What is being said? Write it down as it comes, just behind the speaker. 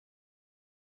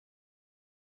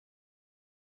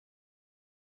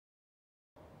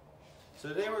So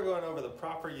today we're going over the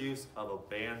proper use of a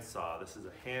bandsaw. This is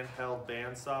a handheld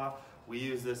bandsaw. We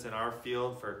use this in our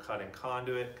field for cutting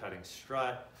conduit, cutting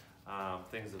strut,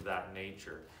 things of that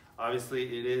nature.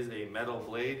 Obviously it is a metal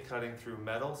blade cutting through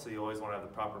metal, so you always want to have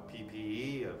the proper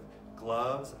PPE of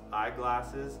gloves,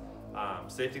 eyeglasses.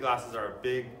 Safety glasses are a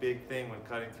big thing when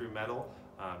cutting through metal.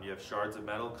 You have shards of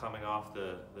metal coming off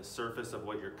the surface of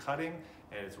what you're cutting,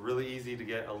 and it's really easy to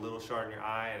get a little shard in your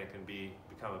eye, and it can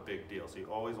become a big deal. So you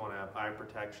always want to have eye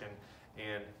protection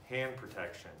and hand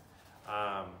protection.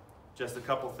 Just a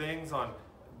couple things on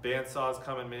bandsaws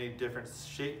come in many different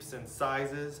shapes and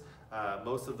sizes.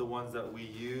 Most of the ones that we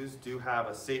use do have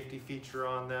a safety feature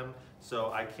on them,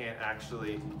 so I can't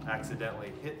actually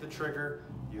accidentally hit the trigger.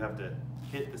 You have to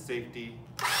hit the safety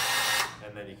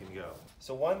and then you can go.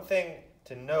 So one thing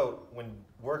to note when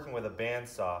working with a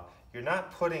bandsaw, you're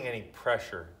not putting any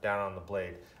pressure down on the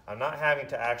blade. I'm not having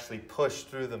to actually push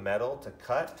through the metal to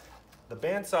cut. The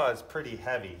bandsaw is pretty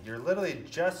heavy. You're literally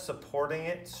just supporting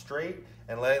it straight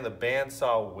and letting the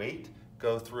bandsaw weight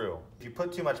go through. If you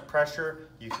put too much pressure,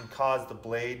 you can cause the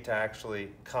blade to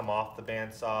actually come off the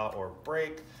bandsaw or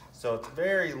break. So it's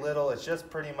very little, it's just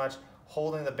pretty much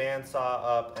holding the bandsaw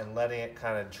up and letting it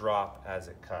kind of drop as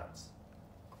it cuts.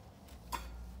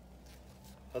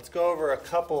 Let's go over a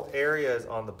couple areas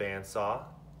on the bandsaw.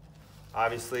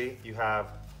 Obviously, you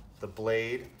have the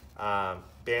blade.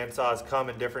 Bandsaws come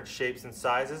in different shapes and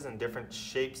sizes and different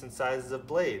shapes and sizes of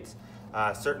blades.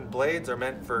 Certain blades are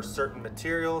meant for certain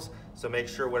materials, so make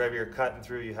sure whatever you're cutting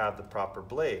through, you have the proper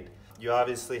blade. You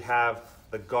obviously have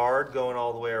the guard going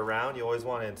all the way around. You always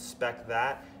want to inspect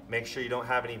that. Make sure you don't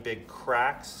have any big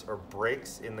cracks or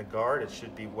breaks in the guard. It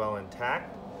should be well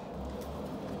intact.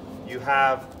 You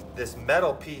have this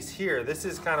metal piece here. This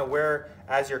is kind of where,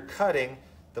 as you're cutting,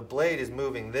 the blade is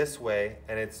moving this way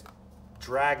and it's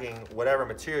dragging whatever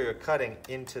material you're cutting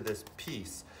into this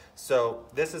piece. So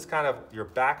this is kind of your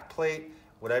back plate.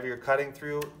 Whatever you're cutting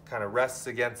through kind of rests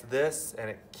against this and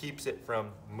it keeps it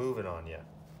from moving on you.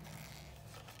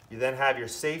 You then have your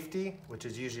safety, which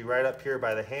is usually right up here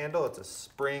by the handle. It's a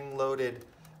spring-loaded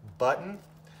button.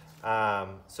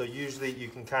 So usually you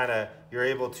can you're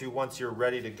able to, once you're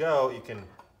ready to go, you can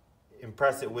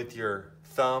impress it with your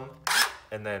thumb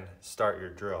and then start your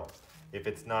drill. If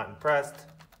it's not impressed,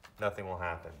 nothing will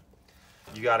happen.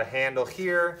 You got a handle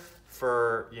here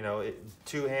for,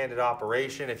 two-handed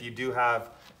operation. If you do have,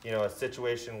 a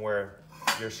situation where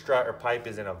your strut or pipe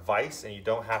is in a vise and you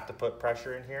don't have to put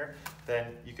pressure in here,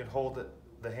 then you can hold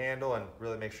the handle and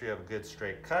really make sure you have a good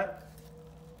straight cut.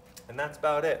 And that's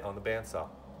about it on the bandsaw.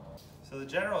 So the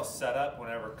general setup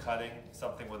whenever cutting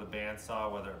something with a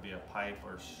bandsaw, whether it be a pipe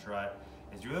or strut,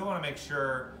 is you really want to make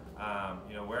sure,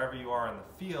 wherever you are in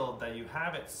the field, that you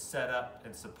have it set up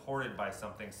and supported by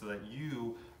something so that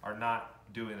you are not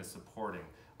doing the supporting.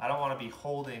 I don't want to be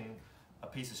holding a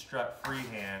piece of strut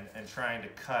freehand and trying to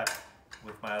cut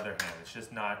with my other hand. It's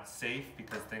just not safe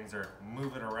because things are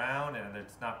moving around and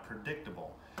it's not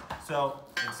predictable. So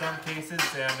in some cases,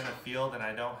 say I'm in the field and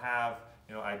I don't have,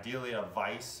 ideally a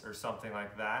vise or something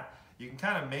like that, you can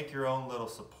kind of make your own little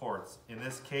supports. In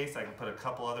this case, I can put a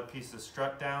couple other pieces of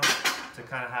strut down to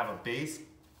kind of have a base,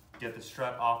 get the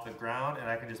strut off the ground, and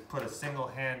I can just put a single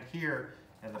hand here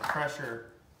and the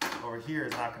pressure over here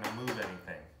is not going to move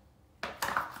anything.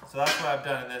 So that's what I've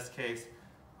done in this case.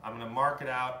 I'm going to mark it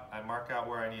out. I mark out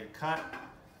where I need to cut,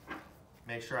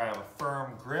 make sure I have a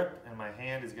firm grip, and my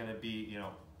hand is going to be,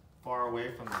 far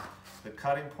away from the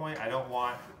cutting point. I don't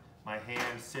want my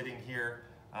hand sitting here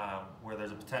where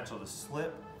there's a potential to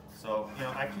slip. So,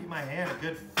 I keep my hand a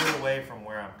good foot away from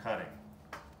where I'm cutting.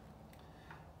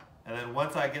 And then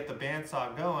once I get the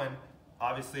bandsaw going,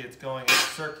 obviously it's going in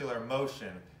circular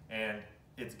motion, and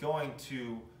it's going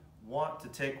to want to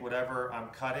take whatever I'm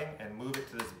cutting and move it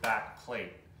to this back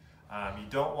plate. You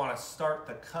don't want to start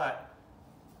the cut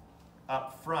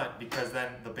up front because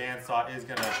then the bandsaw is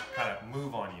going to kind of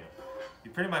move on you.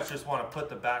 You pretty much just want to put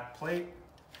the back plate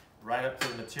right up to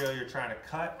the material you're trying to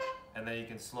cut, and then you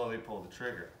can slowly pull the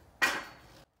trigger.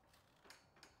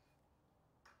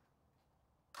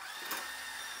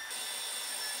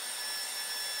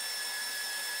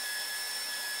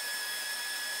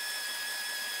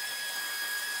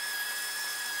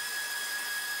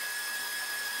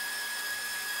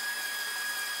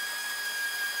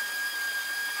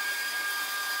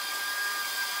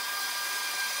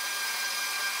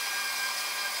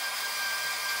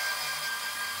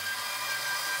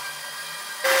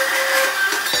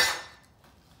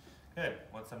 Good.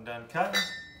 Once I'm done cutting,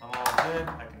 I'm all good.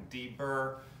 I can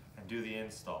deburr and do the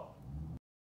install.